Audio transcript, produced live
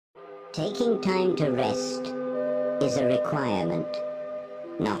Taking time to rest is a requirement,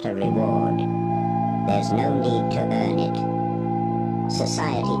 not a reward. There's no need to earn it.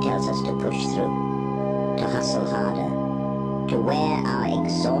 Society tells us to push through, to hustle harder, to wear our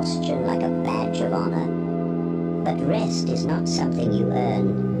exhaustion like a badge of honor. But rest is not something you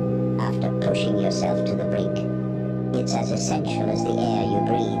earn after pushing yourself to the brink. It's as essential as the air you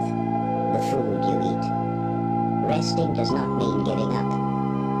breathe, the food you eat. Resting does not mean giving up.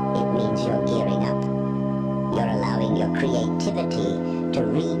 It means you're gearing up. You're allowing your creativity to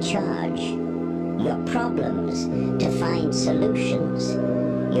recharge, your problems to find solutions,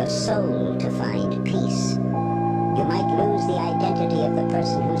 your soul to find peace. You might lose the identity of the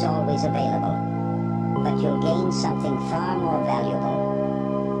person who's always available, but you'll gain something far more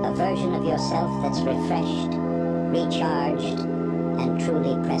valuable, a version of yourself that's refreshed, recharged, and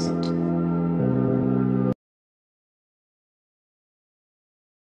truly present.